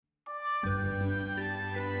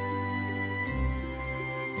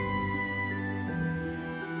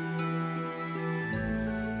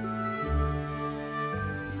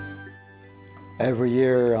Every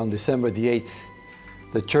year on December the 8th,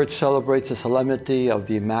 the Church celebrates the solemnity of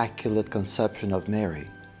the Immaculate Conception of Mary.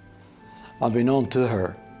 Unbeknown to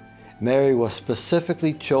her, Mary was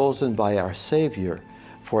specifically chosen by our Savior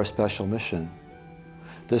for a special mission.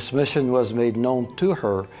 This mission was made known to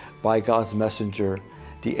her by God's messenger,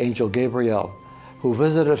 the angel Gabriel, who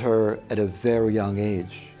visited her at a very young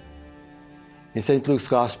age. In St. Luke's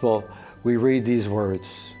Gospel, we read these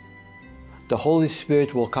words, "The Holy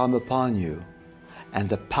Spirit will come upon you, and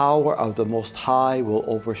the power of the Most High will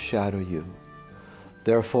overshadow you.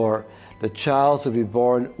 Therefore, the child to be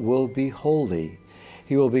born will be holy.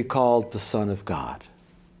 He will be called the Son of God."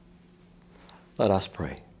 Let us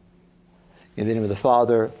pray. In the name of the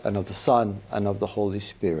Father, and of the Son, and of the Holy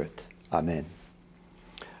Spirit. Amen.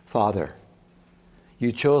 Father,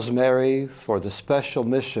 you chose Mary for the special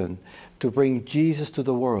mission to bring Jesus to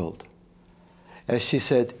the world. As she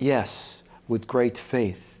said yes with great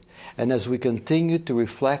faith, and as we continue to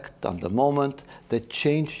reflect on the moment that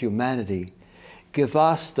changed humanity, give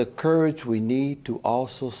us the courage we need to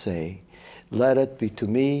also say, "Let it be to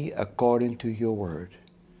me according to your word."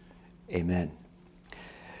 Amen.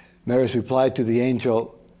 Mary's reply to the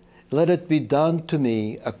angel, "Let it be done to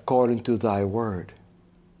me according to thy word."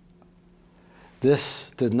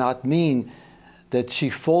 This did not mean that she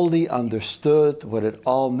fully understood what it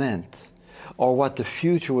all meant or what the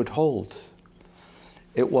future would hold.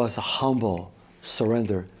 It was a humble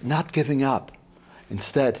surrender, not giving up.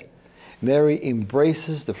 Instead, Mary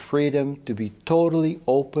embraces the freedom to be totally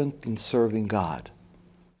open in serving God.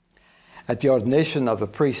 At the ordination of a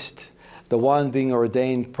priest, the one being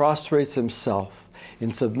ordained prostrates himself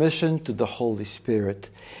in submission to the Holy Spirit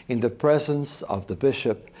in the presence of the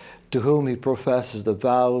bishop, to whom he professes the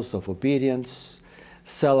vows of obedience,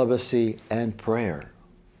 celibacy, and prayer.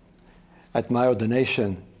 At my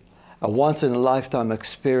ordination, a once-in-a-lifetime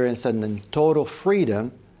experience and in total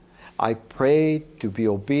freedom, I prayed to be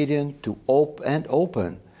obedient and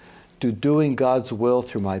open to doing God's will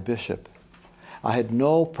through my bishop. I had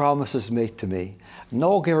no promises made to me,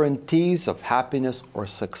 no guarantees of happiness or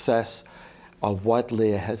success of what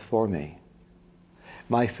lay ahead for me.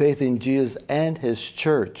 My faith in Jesus and His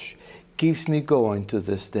church keeps me going to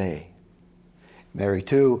this day. Mary,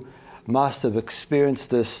 too, must have experienced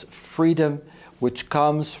this freedom which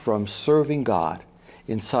comes from serving God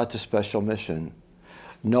in such a special mission,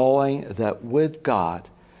 knowing that with God,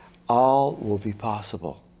 all will be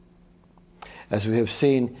possible. As we have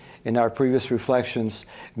seen in our previous reflections,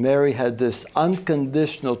 Mary had this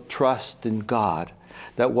unconditional trust in God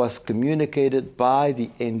that was communicated by the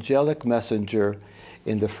angelic messenger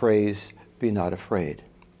in the phrase, "Be not afraid."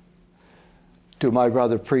 To my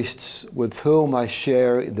brother priests with whom I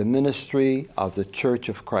share the ministry of the Church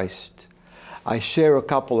of Christ, I share a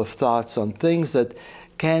couple of thoughts on things that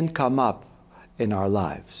can come up in our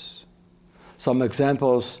lives. Some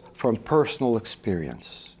examples from personal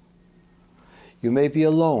experience. You may be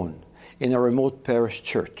alone in a remote parish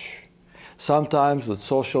church, sometimes with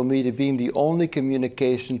social media being the only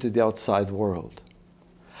communication to the outside world.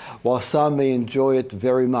 While some may enjoy it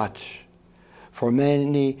very much, for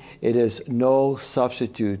many it is no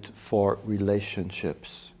substitute for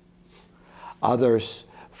relationships. Others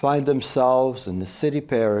find themselves in the city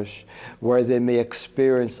parish where they may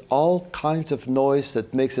experience all kinds of noise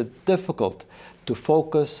that makes it difficult to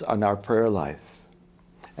focus on our prayer life.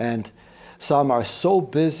 And some are so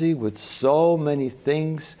busy with so many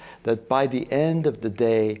things that by the end of the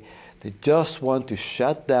day, they just want to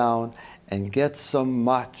shut down and get some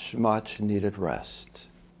much needed rest.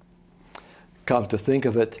 Come to think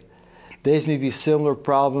of it, these may be similar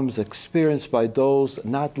problems experienced by those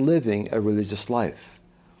not living a religious life.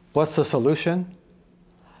 What's the solution?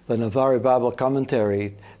 The Navari Bible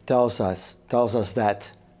Commentary tells us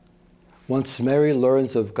that once Mary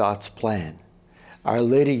learns of God's plan, Our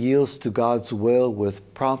Lady yields to God's will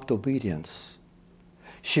with prompt obedience.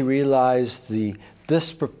 She realized the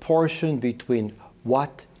disproportion between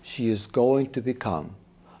what she is going to become,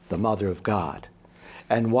 the Mother of God,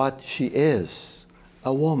 and what she is,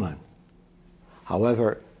 a woman.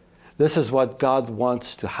 However, this is what God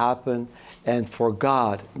wants to happen, and for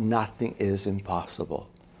God, nothing is impossible.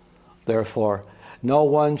 Therefore, no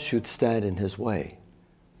one should stand in His way.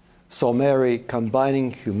 So Mary,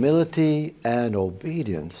 combining humility and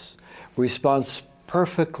obedience, responds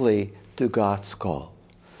perfectly to God's call.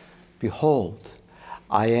 "Behold,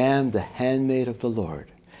 I am the handmaid of the Lord.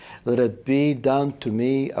 Let it be done to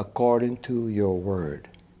me according to your word."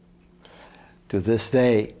 To this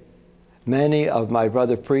day, many of my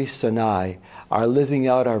brother priests and I are living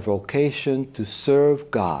out our vocation to serve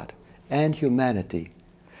God and humanity,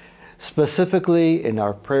 specifically in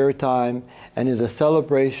our prayer time and in the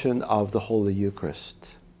celebration of the Holy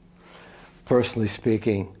Eucharist. Personally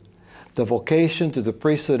speaking, the vocation to the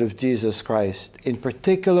priesthood of Jesus Christ, in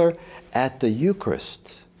particular at the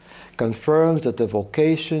Eucharist, confirms that the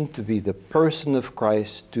vocation to be the person of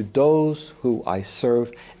Christ to those who I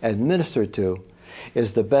serve and minister to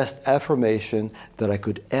is the best affirmation that I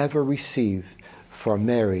could ever receive from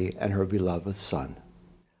Mary and her beloved Son.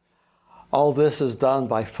 All this is done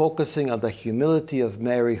by focusing on the humility of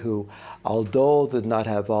Mary who, although did not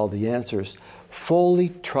have all the answers,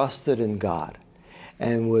 fully trusted in God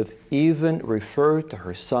and would even refer to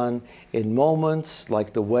her Son in moments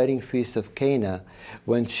like the wedding feast of Cana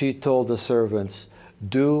when she told the servants,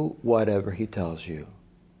 "Do whatever he tells you."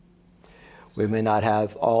 We may not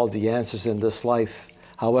have all the answers in this life.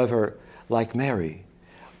 However, like Mary,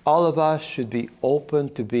 all of us should be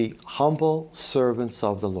open to be humble servants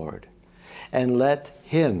of the Lord and let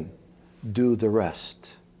Him do the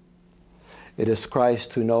rest. It is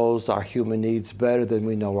Christ who knows our human needs better than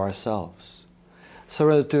we know ourselves.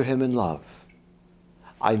 Surrender to Him in love.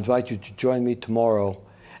 I invite you to join me tomorrow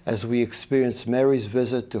as we experience Mary's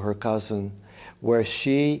visit to her cousin, where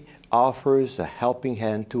she offers a helping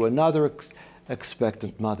hand to another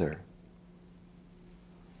expectant mother.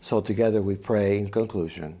 So together we pray in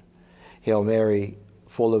conclusion. Hail Mary,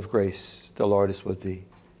 full of grace, the Lord is with thee.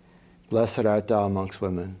 Blessed art thou amongst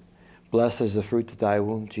women. Blessed is the fruit of thy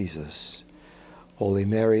womb, Jesus. Holy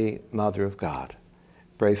Mary, Mother of God,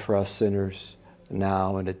 pray for us sinners,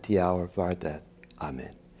 now and at the hour of our death.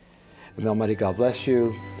 Amen. And Almighty God bless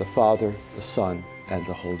you, the Father, the Son, and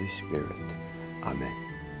the Holy Spirit. Amen.